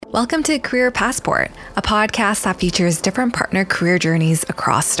Welcome to Career Passport, a podcast that features different partner career journeys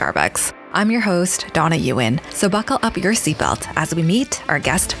across Starbucks. I'm your host, Donna Ewan, so buckle up your seatbelt as we meet our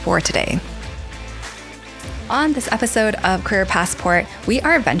guest for today. On this episode of Career Passport, we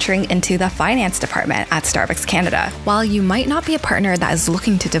are venturing into the finance department at Starbucks Canada. While you might not be a partner that is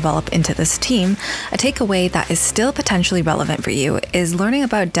looking to develop into this team, a takeaway that is still potentially relevant for you is learning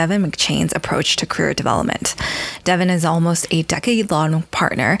about Devin McChain's approach to career development. Devin is almost a decade-long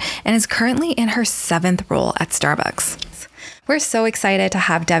partner and is currently in her 7th role at Starbucks. We're so excited to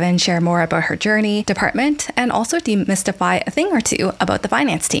have Devin share more about her journey, department, and also demystify a thing or two about the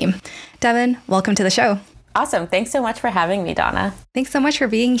finance team. Devin, welcome to the show. Awesome. Thanks so much for having me, Donna. Thanks so much for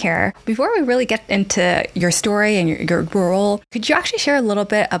being here. Before we really get into your story and your role, could you actually share a little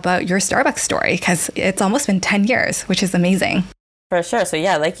bit about your Starbucks story? Because it's almost been 10 years, which is amazing. For sure. So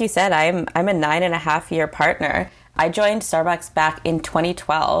yeah, like you said, I'm a 9.5-year partner. I joined Starbucks back in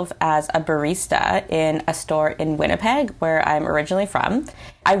 2012 as a barista in a store in Winnipeg, where I'm originally from.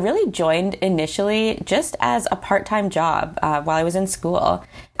 I really joined initially just as a part-time job while I was in school.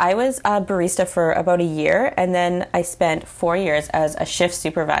 I was a barista for about a year, and then I spent 4 years as a shift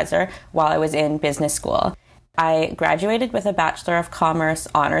supervisor while I was in business school. I graduated with a Bachelor of Commerce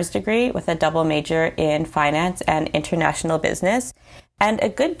honors degree with a double major in finance and international business. And a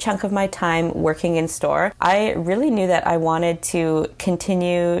good chunk of my time working in store, I really knew that I wanted to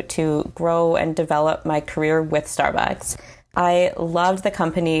continue to grow and develop my career with Starbucks. I loved the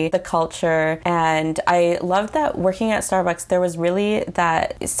company, the culture, and I loved that working at Starbucks, there was really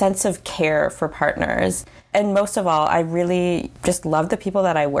that sense of care for partners. And most of all, I really just loved the people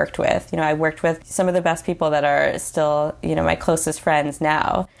that I worked with. You know, I worked with some of the best people that are still, my closest friends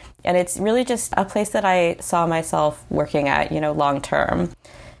now. And it's really just a place that I saw myself working at, long term.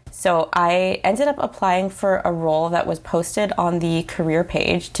 So I ended up applying for a role that was posted on the career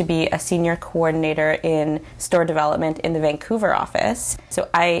page to be a senior coordinator in store development in the Vancouver office. So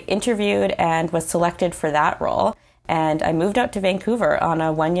I interviewed and was selected for that role, and I moved out to Vancouver on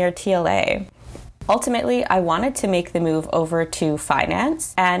a 1-year TLA. Ultimately, I wanted to make the move over to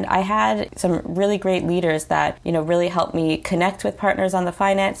finance, and I had some really great leaders that, really helped me connect with partners on the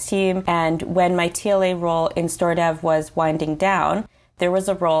finance team. And when my TLA role in store dev was winding down, there was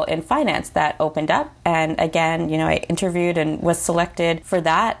a role in finance that opened up. And again, I interviewed and was selected for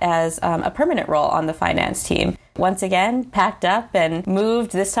that as a permanent role on the finance team. Once again, packed up and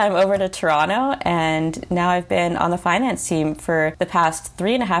moved this time over to Toronto. And now I've been on the finance team for the past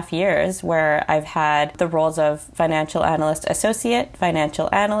 3.5 years, where I've had the roles of financial analyst associate, financial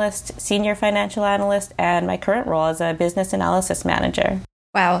analyst, senior financial analyst, and my current role as a business analysis manager.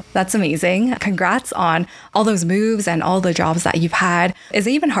 Wow, that's amazing. Congrats on all those moves and all the jobs that you've had. Is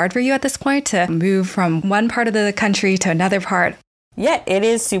it even hard for you at this point to move from one part of the country to another part? Yeah, it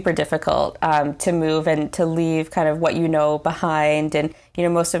is super difficult to move and to leave kind of what you know behind. And,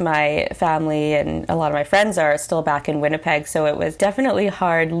 most of my family and a lot of my friends are still back in Winnipeg. So it was definitely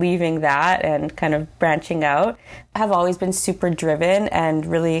hard leaving that and kind of branching out. I have always been super driven and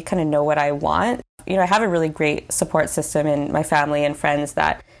really kind of know what I want. I have a really great support system in my family and friends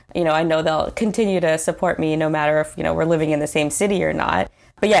that, I know they'll continue to support me no matter if, we're living in the same city or not.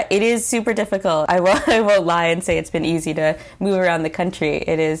 But yeah, it is super difficult. I won't lie and say it's been easy to move around the country.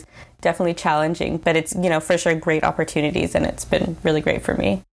 It is definitely challenging, but it's, for sure great opportunities, and it's been really great for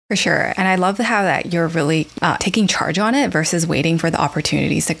me. For sure. And I love how that you're really taking charge on it versus waiting for the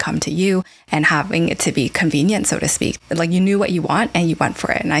opportunities to come to you and having it to be convenient, so to speak. Like you knew what you want and you went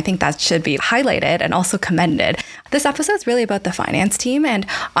for it. And I think that should be highlighted and also commended. This episode is really about the finance team. And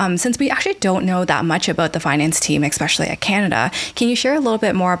since we actually don't know that much about the finance team, especially at Canada, can you share a little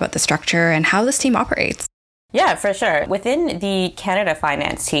bit more about the structure and how this team operates? Yeah, for sure. Within the Canada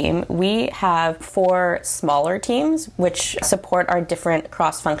finance team, we have 4 smaller teams which support our different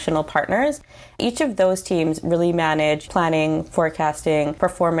cross-functional partners. Each of those teams really manage planning, forecasting,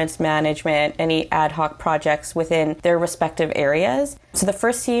 performance management, any ad hoc projects within their respective areas. So the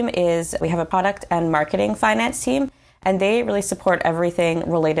first team is we have a product and marketing finance team, and they really support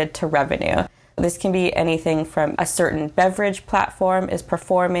everything related to revenue. This can be anything from a certain beverage platform is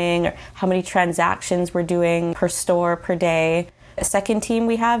performing, or how many transactions we're doing per store per day. A second team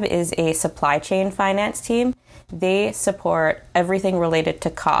we have is a supply chain finance team. They support everything related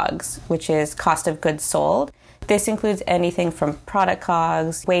to COGS, which is cost of goods sold. This includes anything from product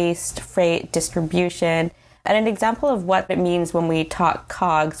COGS, waste, freight, distribution. And an example of what it means when we talk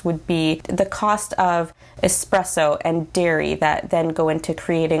COGS would be the cost of espresso and dairy that then go into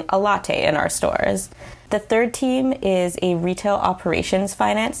creating a latte in our stores. The third team is a retail operations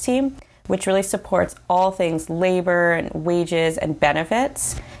finance team, which really supports all things labor and wages and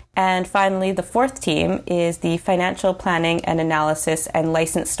benefits. And finally, the fourth team is the financial planning and analysis and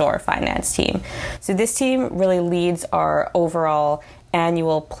licensed store finance team. So this team really leads our overall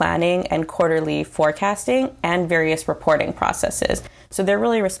annual planning and quarterly forecasting and various reporting processes. So they're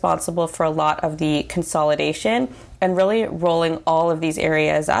really responsible for a lot of the consolidation and really rolling all of these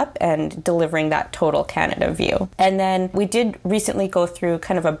areas up and delivering that total Canada view. And then we did recently go through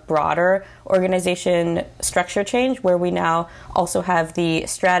kind of a broader organization structure change where we now also have the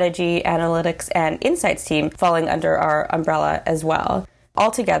strategy, analytics, and insights team falling under our umbrella as well.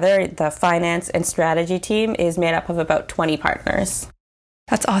 Altogether, the finance and strategy team is made up of about 20 partners.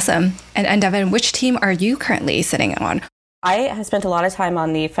 That's awesome. And Devin, which team are you currently sitting on? I have spent a lot of time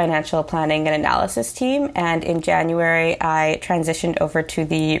on the financial planning and analysis team, and in January, I transitioned over to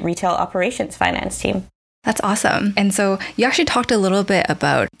the retail operations finance team. That's awesome. And so you actually talked a little bit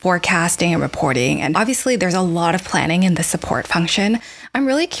about forecasting and reporting, and obviously there's a lot of planning in the support function. I'm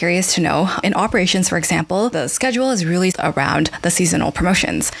really curious to know, in operations, for example, the schedule is really around the seasonal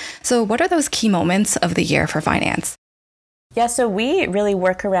promotions. So what are those key moments of the year for finance? Yeah, so we really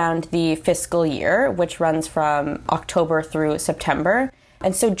work around the fiscal year, which runs from October through September.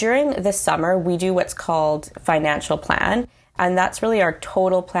 And so during the summer, we do what's called financial plan. And that's really our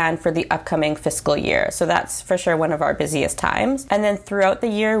total plan for the upcoming fiscal year. So that's for sure one of our busiest times. And then throughout the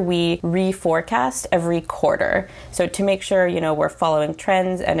year, we reforecast every quarter. So to make sure, we're following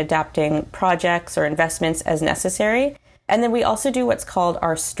trends and adapting projects or investments as necessary. And then we also do what's called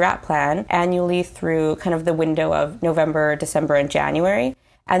our strat plan annually through kind of the window of November, December, and January.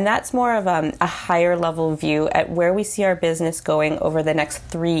 And that's more of a higher level view at where we see our business going over the next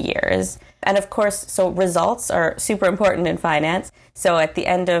 3 years. And of course, so results are super important in finance. So at the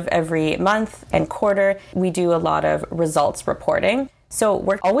end of every month and quarter, we do a lot of results reporting. So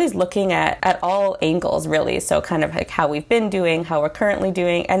we're always looking at all angles, really. So kind of like how we've been doing, how we're currently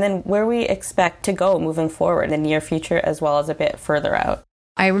doing, and then where we expect to go moving forward in the near future, as well as a bit further out.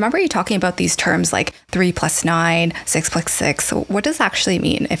 I remember you talking about these terms like 3+9, 6+6. So what does that actually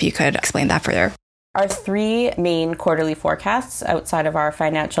mean, if you could explain that further? Our three main quarterly forecasts outside of our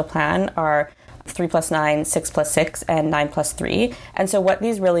financial plan are 3+9, 6+6, and 9+3. And so what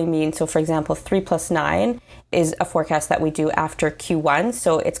these really mean, so for example, 3+9 is a forecast that we do after Q1.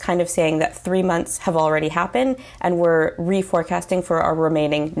 So it's kind of saying that 3 months have already happened and we're reforecasting for our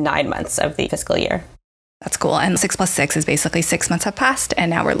remaining 9 months of the fiscal year. That's cool. And 6+6 is basically 6 months have passed and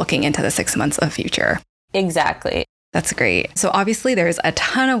now we're looking into the 6 months of future. Exactly. That's great. So obviously there's a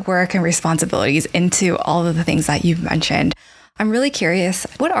ton of work and responsibilities into all of the things that you've mentioned. I'm really curious,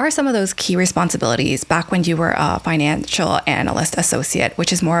 what are some of those key responsibilities back when you were a financial analyst associate,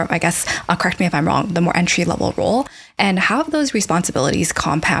 which is more, I guess, correct me if I'm wrong, the more entry-level role, and how have those responsibilities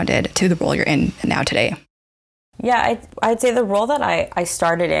compounded to the role you're in now today? Yeah, I'd say the role that I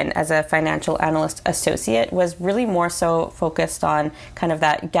started in as a financial analyst associate was really more so focused on kind of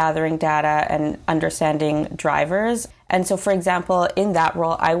that gathering data and understanding drivers. And so, for example, in that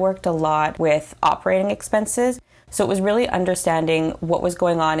role, I worked a lot with operating expenses. So it was really understanding what was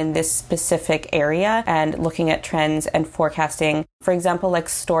going on in this specific area and looking at trends and forecasting, for example, like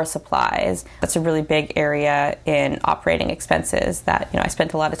store supplies. That's a really big area in operating expenses that, I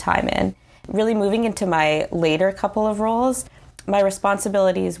spent a lot of time in. Really moving into my later couple of roles, my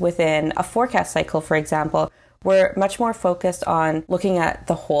responsibilities within a forecast cycle, for example, were much more focused on looking at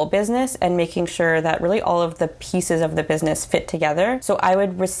the whole business and making sure that really all of the pieces of the business fit together. So I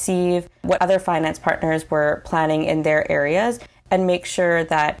would receive what other finance partners were planning in their areas and make sure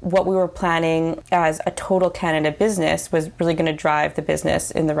that what we were planning as a total Canada business was really going to drive the business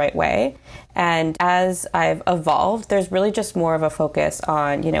in the right way. And as I've evolved, there's really just more of a focus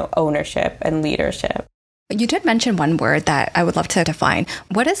on, ownership and leadership. You did mention one word that I would love to define.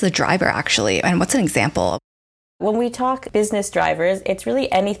 What is the driver actually, and what's an example? When we talk business drivers, it's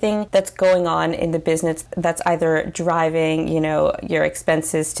really anything that's going on in the business that's either driving, your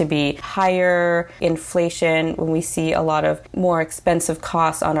expenses to be higher, inflation, when we see a lot of more expensive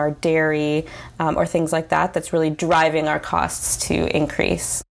costs on our dairy or things like that, that's really driving our costs to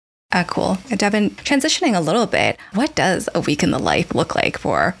increase. Cool. Devin, transitioning a little bit, what does a week in the life look like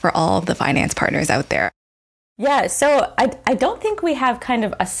for all of the finance partners out there? Yeah, so I don't think we have kind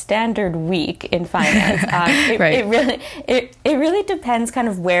of a standard week in finance. Right. It really depends kind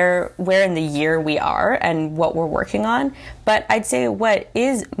of where in the year we are and what we're working on. But I'd say what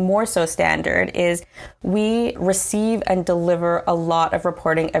is more so standard is we receive and deliver a lot of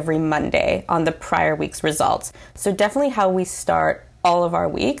reporting every Monday on the prior week's results. So definitely how we start all of our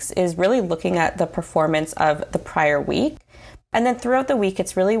weeks is really looking at the performance of the prior week. And then throughout the week,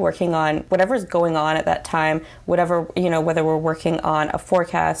 it's really working on whatever's going on at that time, whatever, whether we're working on a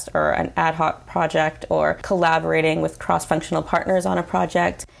forecast or an ad hoc project or collaborating with cross-functional partners on a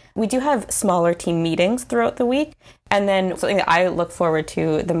project. We do have smaller team meetings throughout the week. And then something that I look forward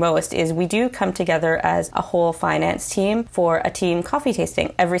to the most is we do come together as a whole finance team for a team coffee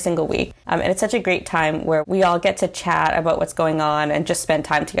tasting every single week. And it's such a great time where we all get to chat about what's going on and just spend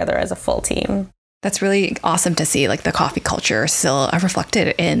time together as a full team. That's really awesome to see, like the coffee culture still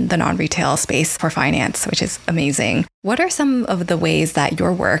reflected in the non-retail space for finance, which is amazing. What are some of the ways that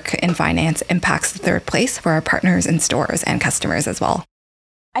your work in finance impacts the third place for our partners in stores and customers as well?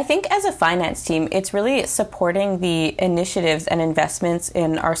 I think as a finance team, it's really supporting the initiatives and investments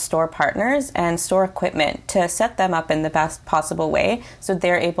in our store partners and store equipment to set them up in the best possible way so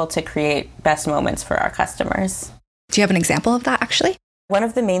they're able to create best moments for our customers. Do you have an example of that actually? One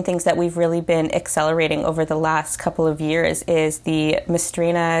of the main things that we've really been accelerating over the last couple of years is the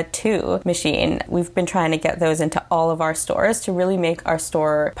Mastrena 2 machine. We've been trying to get those into all of our stores to really make our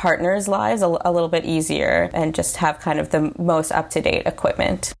store partners' lives a little bit easier and just have kind of the most up-to-date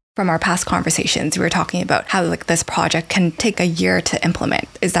equipment. From our past conversations, we were talking about how this project can take a year to implement.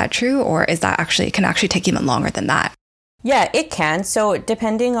 Is that true, or is that can actually take even longer than that? Yeah, it can. So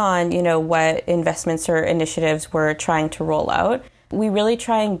depending on, what investments or initiatives we're trying to roll out, we really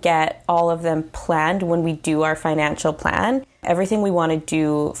try and get all of them planned when we do our financial plan. Everything we want to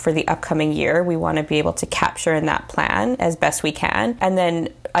do for the upcoming year, we want to be able to capture in that plan as best we can. And then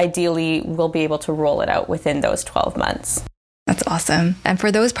ideally, we'll be able to roll it out within those 12 months. That's awesome. And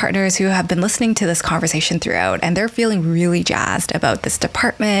for those partners who have been listening to this conversation throughout and they're feeling really jazzed about this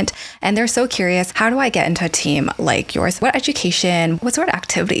department and they're so curious, how do I get into a team like yours? What education, what sort of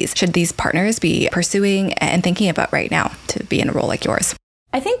activities should these partners be pursuing and thinking about right now to be in a role like yours?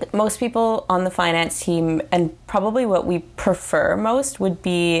 I think most people on the finance team, and probably what we prefer most, would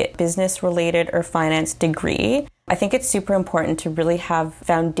be business-related or finance degree. I think it's super important to really have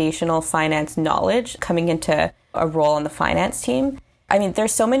foundational finance knowledge coming into a role on the finance team. I mean,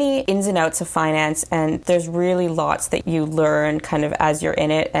 there's so many ins and outs of finance, and there's really lots that you learn kind of as you're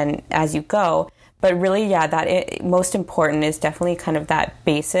in it and as you go. But really, most important is definitely kind of that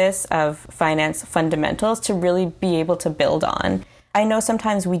basis of finance fundamentals to really be able to build on. I know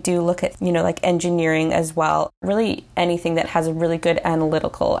sometimes we do look at, like engineering as well, really anything that has a really good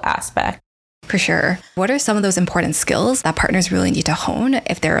analytical aspect. For sure. What are some of those important skills that partners really need to hone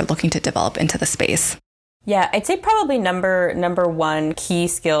if they're looking to develop into the space? Yeah, I'd say probably number one key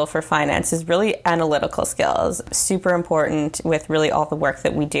skill for finance is really analytical skills. Super important with really all the work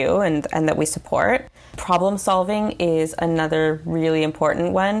that we do and that we support. Problem solving is another really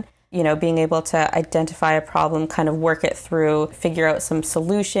important one. Being able to identify a problem, kind of work it through, figure out some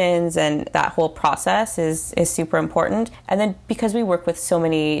solutions, and that whole process is super important. And then because we work with so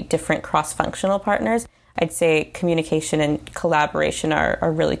many different cross-functional partners, I'd say communication and collaboration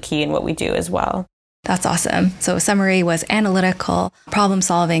are really key in what we do as well. That's awesome. So summary was analytical, problem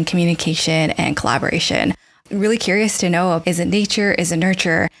solving, communication, and collaboration. Really curious to know, is it nature, is it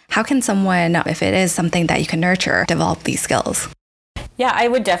nurture? How can someone, if it is something that you can nurture, develop these skills? Yeah, I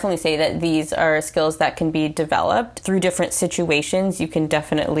would definitely say that these are skills that can be developed through different situations. You can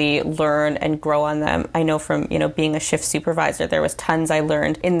definitely learn and grow on them. I know from, being a shift supervisor, there was tons I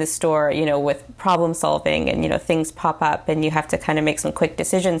learned in the store, with problem solving and, things pop up and you have to kind of make some quick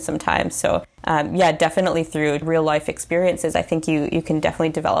decisions sometimes. So definitely through real life experiences, I think you can definitely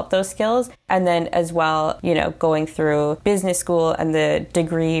develop those skills. And then as well, going through business school and the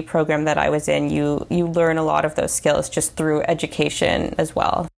degree program that I was in, you learn a lot of those skills just through education as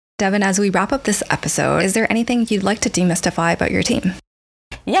well. Devin, as we wrap up this episode, is there anything you'd like to demystify about your team?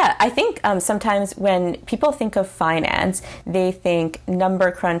 Yeah, I think sometimes when people think of finance, they think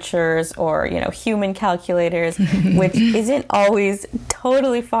number crunchers or, human calculators, which isn't always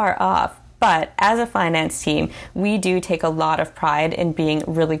totally far off. But as a finance team, we do take a lot of pride in being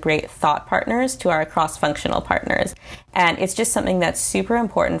really great thought partners to our cross-functional partners. And it's just something that's super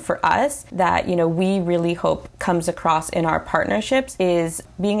important for us that, we really hope comes across in our partnerships is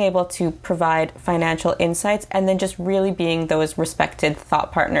being able to provide financial insights and then just really being those respected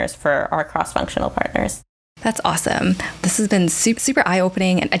thought partners for our cross-functional partners. That's awesome. This has been super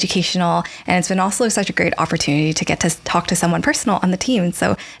eye-opening and educational, and it's been also such a great opportunity to get to talk to someone personal on the team.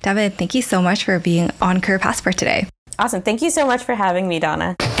 So, David, thank you so much for being on Career Passport today. Awesome. Thank you so much for having me,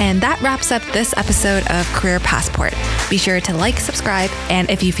 Donna. And that wraps up this episode of Career Passport. Be sure to like, subscribe, and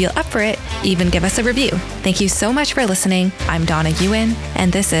if you feel up for it, even give us a review. Thank you so much for listening. I'm Donna Ewan,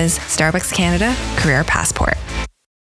 and this is Starbucks Canada Career Passport.